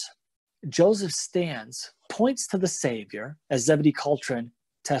appears. Joseph stands, points to the Savior, as Zebedee Coltrane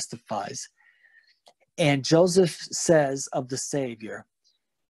testifies. And Joseph says of the Savior,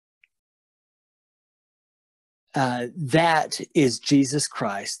 that is Jesus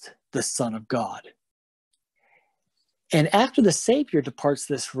Christ, the Son of God. And after the Savior departs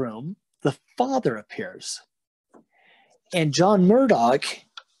this room, the Father appears. And John Murdoch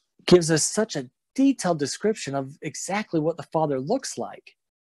gives us such a detailed description of exactly what the Father looks like.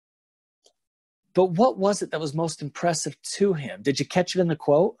 But what was it that was most impressive to him? Did you catch it in the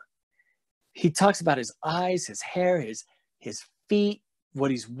quote? He talks about his eyes, his hair, his feet,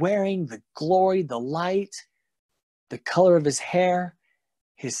 what he's wearing, the glory, the light, the color of his hair,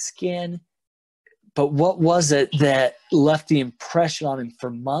 his skin. But what was it that left the impression on him for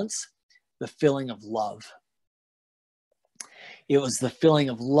months? The feeling of love. It was the feeling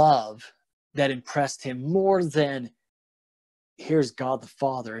of love that impressed him more than, here's God the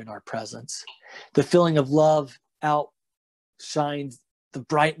Father in our presence. The feeling of love outshined the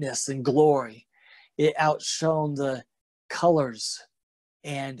brightness and glory. It outshone the colors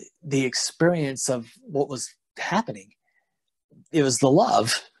and the experience of what was happening. It was the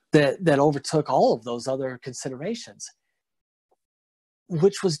love that overtook all of those other considerations,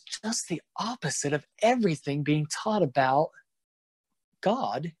 which was just the opposite of everything being taught about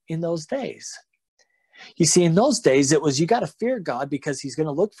God in those days. You see, in those days, it was you got to fear God because he's going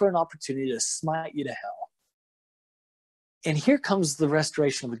to look for an opportunity to smite you to hell. And here comes the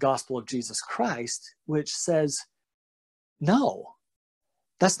restoration of the gospel of Jesus Christ, which says, no,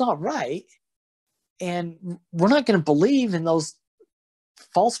 that's not right. And we're not going to believe in those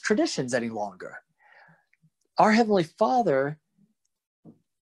false traditions any longer. Our Heavenly Father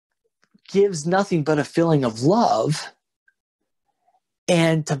gives nothing but a feeling of love.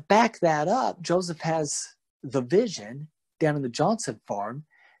 And to back that up, Joseph has the vision down in the Johnson farm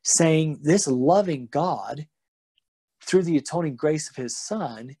saying this loving God, through the atoning grace of his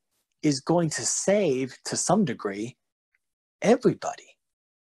Son, is going to save, to some degree, everybody.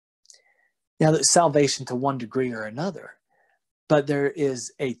 Now, there's salvation to one degree or another, but there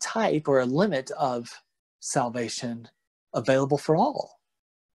is a type or a limit of salvation available for all.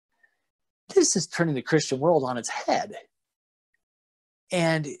 This is turning the Christian world on its head.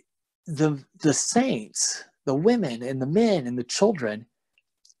 And the saints, the women and the men and the children,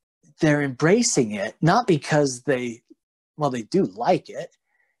 they're embracing it, not because they do like it,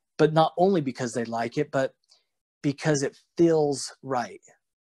 but not only because they like it, but because it feels right.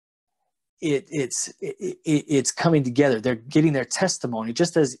 It's coming together. They're getting their testimony,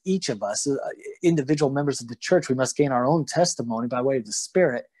 just as each of us, individual members of the church, we must gain our own testimony by way of the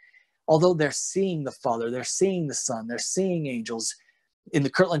Spirit. Although they're seeing the Father, they're seeing the Son, they're seeing angels. In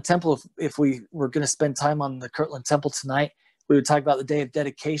the Kirtland Temple, if we were going to spend time on the Kirtland Temple tonight, we would talk about the day of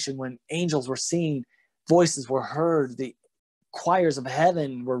dedication when angels were seen, voices were heard, the choirs of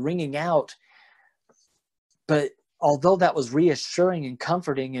heaven were ringing out. But although that was reassuring and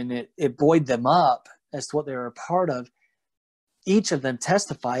comforting, and it buoyed them up as to what they were a part of, each of them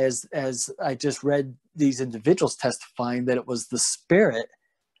testify, as I just read these individuals testifying, that it was the Spirit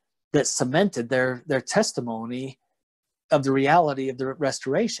that cemented their testimony of the reality of the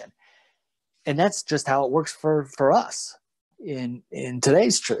restoration. And that's just how it works for us in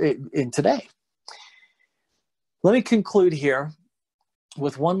today. Let me conclude here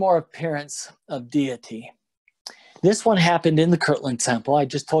with one more appearance of deity. This one happened in the Kirtland Temple. I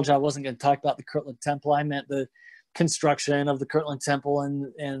just told you I wasn't going to talk about the Kirtland Temple. I meant the construction of the Kirtland Temple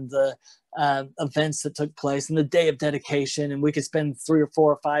and the events that took place and the day of dedication. And we could spend 3 or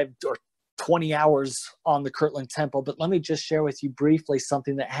 4 or 5 or 20 hours on the Kirtland Temple. But let me just share with you briefly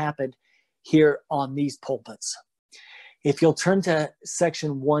something that happened here on these pulpits. If you'll turn to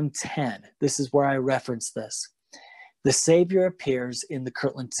section 110, this is where I reference this. The Savior appears in the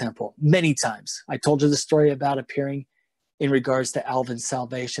Kirtland Temple many times. I told you the story about appearing in regards to Alvin's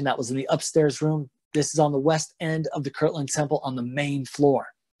salvation. That was in the upstairs room. This is on the west end of the Kirtland Temple on the main floor.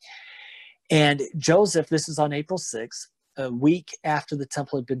 And Joseph, this is on April 6th, a week after the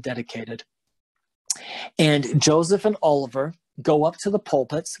temple had been dedicated. And Joseph and Oliver go up to the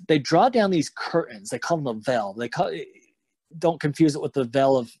pulpits. They draw down these curtains. They call them a veil. don't confuse it with the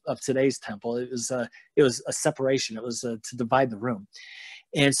veil of today's temple. It was a separation. It was to divide the room.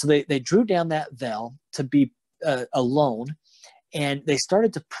 And so they drew down that veil to be alone, and they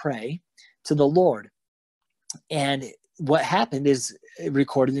started to pray to the Lord. And what happened is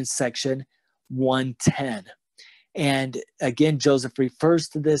recorded in section 110. And again, Joseph refers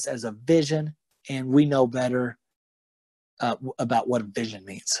to this as a vision, and we know better about what a vision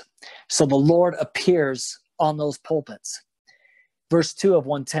means. So the Lord appears on those pulpits. Verse 2 of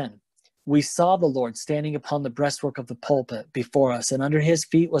 110. We saw the Lord standing upon the breastwork of the pulpit before us, and under his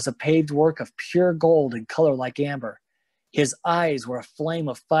feet was a paved work of pure gold in color like amber. His eyes were a flame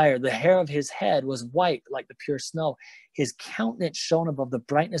of fire. The hair of his head was white like the pure snow. His countenance shone above the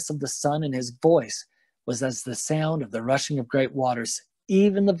brightness of the sun, and his voice was as the sound of the rushing of great waters,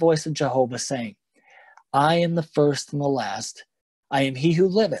 even the voice of Jehovah saying, I am the first and the last. I am he who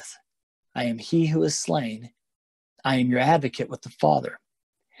liveth. I am he who is slain. I am your advocate with the Father.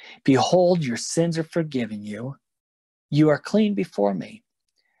 Behold, your sins are forgiven you. You are clean before me.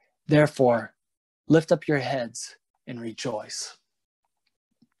 Therefore, lift up your heads and rejoice.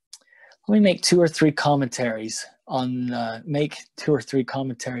 Let me make two or three commentaries on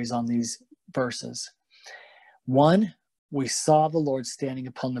these verses. One, we saw the Lord standing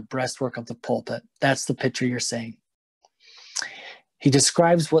upon the breastwork of the pulpit. That's the picture you're seeing. He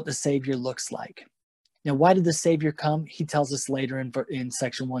describes what the Savior looks like. Now, why did the Savior come? He tells us later in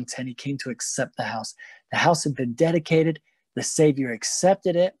section 110, he came to accept the house. The house had been dedicated. The Savior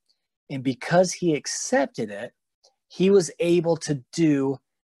accepted it. And because he accepted it, he was able to do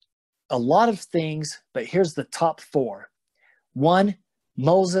a lot of things, but here's the top four. One,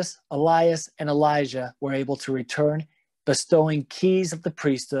 Moses, Elias, and Elijah were able to return, bestowing keys of the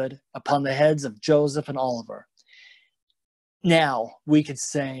priesthood upon the heads of Joseph and Oliver. Now, we could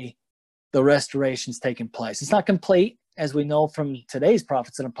say the restoration's taken place. It's not complete, as we know from today's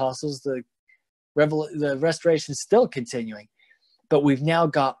prophets and apostles. The restoration is still continuing, but we've now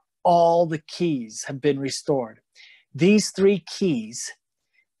got all the keys have been restored. These three keys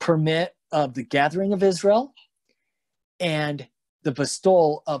permit of the gathering of Israel and the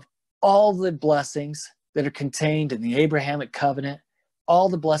bestowal of all the blessings that are contained in the Abrahamic covenant, all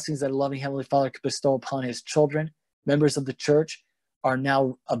the blessings that a loving Heavenly Father could bestow upon his children, members of the church, are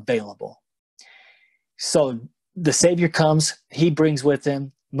now available. So the Savior comes, he brings with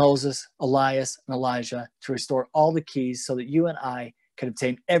him Moses, Elias, and Elijah to restore all the keys so that you and I can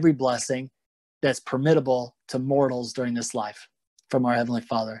obtain every blessing that's permittable to mortals during this life from our Heavenly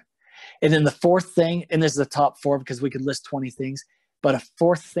Father. And then the fourth thing, and this is the top four because we could list 20 things, but a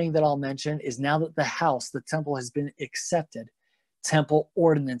fourth thing that I'll mention is now that the house, the temple, has been accepted, temple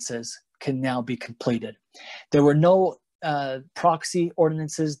ordinances can now be completed. There were no proxy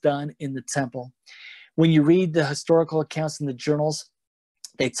ordinances done in the temple. When you read the historical accounts in the journals,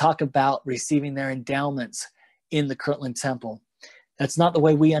 they talk about receiving their endowments in the Kirtland temple. That's not the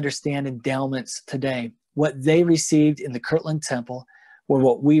way we understand endowments today. What they received in the Kirtland temple were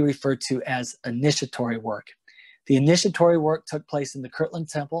what we refer to as initiatory work. The initiatory work took place in the Kirtland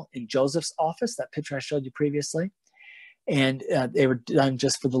temple in Joseph's office, that picture I showed you previously, and they were done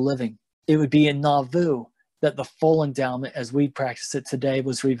just for the living. It would be in Nauvoo that the full endowment, as we practice it today,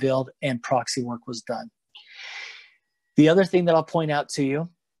 was revealed and proxy work was done. The other thing that I'll point out to you,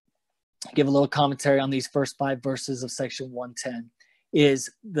 give a little commentary on these first 5 verses of section 110, is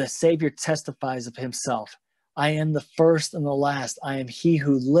the Savior testifies of himself. I am the first and the last. I am he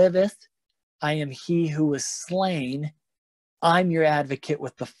who liveth. I am he who was slain. I'm your advocate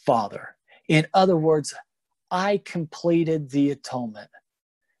with the Father. In other words, I completed the atonement.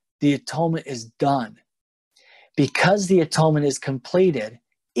 The atonement is done. Because the atonement is completed,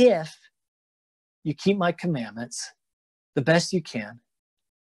 if you keep my commandments the best you can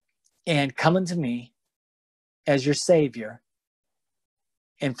and come unto me as your Savior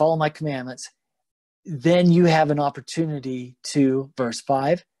and follow my commandments, then you have an opportunity to, verse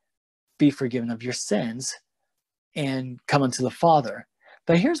 5, be forgiven of your sins and come unto the Father.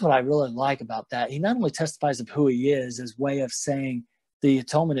 But here's what I really like about that. He not only testifies of who he is as way of saying the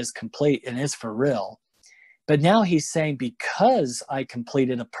atonement is complete and is for real, but now he's saying, because I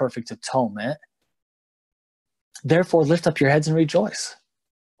completed a perfect atonement, therefore lift up your heads and rejoice.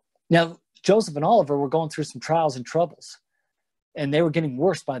 Now, Joseph and Oliver were going through some trials and troubles, and they were getting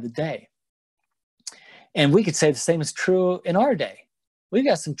worse by the day. And we could say the same is true in our day. We've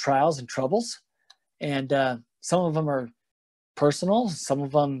got some trials and troubles, and some of them are personal. Some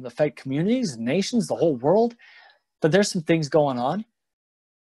of them affect communities, nations, the whole world. But there's some things going on.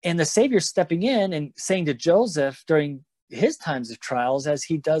 And the Savior's stepping in and saying to Joseph during his times of trials, as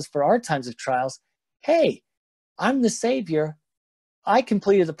he does for our times of trials, hey, I'm the Savior. I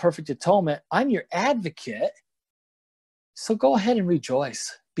completed the perfect atonement. I'm your advocate. So go ahead and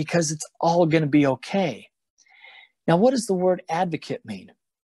rejoice because it's all going to be okay. Now, what does the word advocate mean?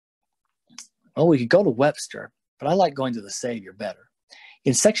 Well, we could go to Webster, but I like going to the Savior better.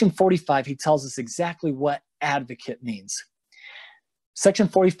 In section 45, he tells us exactly what advocate means. Section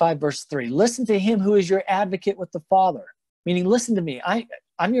 45, verse 3, listen to him who is your advocate with the Father. Meaning, listen to me.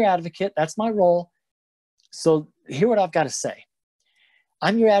 I'm your advocate. That's my role. So hear what I've got to say.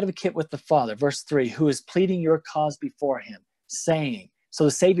 I'm your advocate with the Father. Verse 3, who is pleading your cause before him, saying, so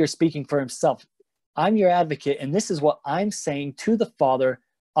the Savior is speaking for himself. I'm your advocate, and this is what I'm saying to the Father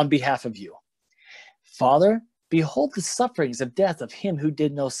on behalf of you. Father, behold the sufferings of death of him who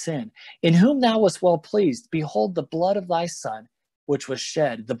did no sin, in whom thou wast well pleased. Behold the blood of thy Son, which was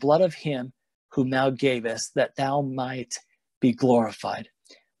shed, the blood of him whom thou gavest, that thou might be glorified.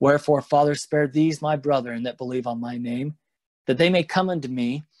 Wherefore, Father, spare these my brethren that believe on my name, that they may come unto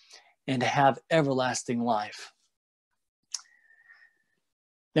me and have everlasting life.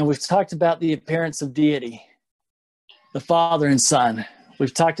 Now, we've talked about the appearance of deity, the Father and Son.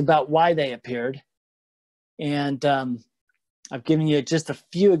 We've talked about why they appeared. And I've given you just a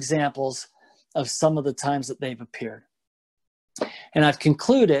few examples of some of the times that they've appeared. And I've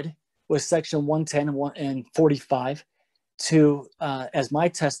concluded with section 110 and 45 as my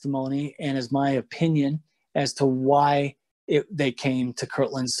testimony and as my opinion as to why they came to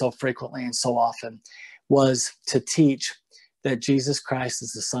Kirtland so frequently and so often, was to teach that Jesus Christ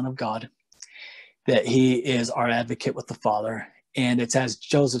is the Son of God, that he is our advocate with the Father. And it's as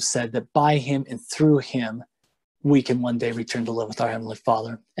Joseph said, that by him and through him, we can one day return to live with our Heavenly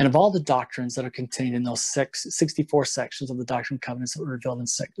Father. And of all the doctrines that are contained in those 64 sections of the Doctrine and Covenants that were revealed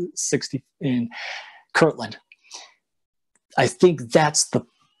in Kirtland, I think that's the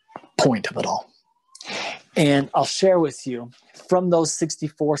point of it all. And I'll share with you from those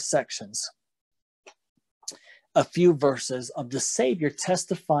 64 sections a few verses of the Savior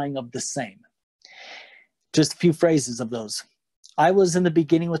testifying of the same. Just a few phrases of those. I was in the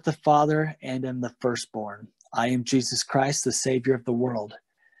beginning with the Father and am the firstborn. I am Jesus Christ, the Savior of the world.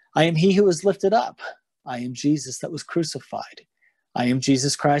 I am he who was lifted up. I am Jesus that was crucified. I am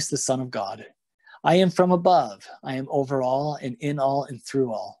Jesus Christ, the Son of God. I am from above. I am over all and in all and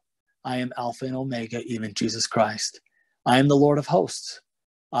through all. I am Alpha and Omega, even Jesus Christ. I am the Lord of hosts.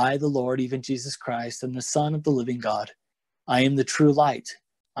 I, the Lord, even Jesus Christ, am the Son of the living God. I am the true light.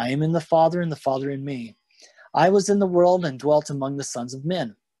 I am in the Father and the Father in me. I was in the world and dwelt among the sons of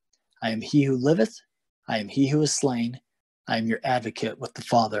men. I am he who liveth. I am he who is slain. I am your advocate with the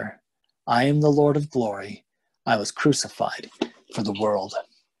Father. I am the Lord of glory. I was crucified for the world.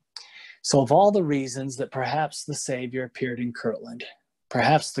 So of all the reasons that perhaps the Savior appeared in Kirtland,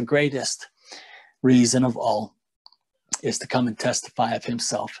 perhaps the greatest reason of all is to come and testify of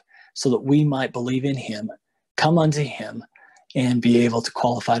himself so that we might believe in him, come unto him, and be able to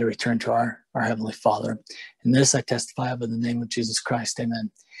qualify to return to our Heavenly Father. And this I testify of in the name of Jesus Christ.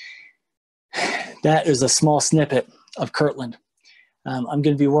 Amen. That is a small snippet of Kirtland. I'm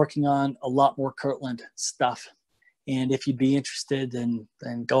going to be working on a lot more Kirtland stuff. And if you'd be interested, then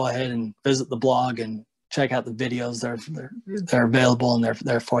go ahead and visit the blog and check out the videos. They're available and they're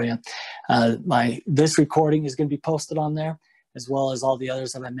there for you. This recording is going to be posted on there, as well as all the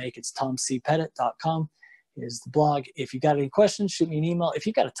others that I make. It's tomcpettit.com is the blog. If you got any questions, shoot me an email. If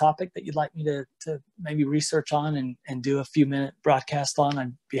you got a topic that you'd like me to maybe research on and do a few minute broadcast on,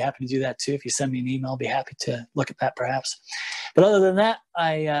 I'd be happy to do that too. If you send me an email, I'll be happy to look at that perhaps. But other than that,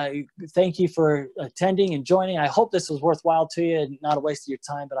 I thank you for attending and joining. I hope this was worthwhile to you and not a waste of your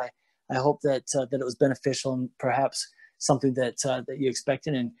time, but I hope that it was beneficial and perhaps something that you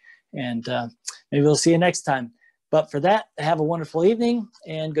expected, and maybe we'll see you next time. But for that, have a wonderful evening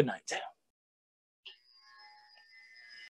and good night.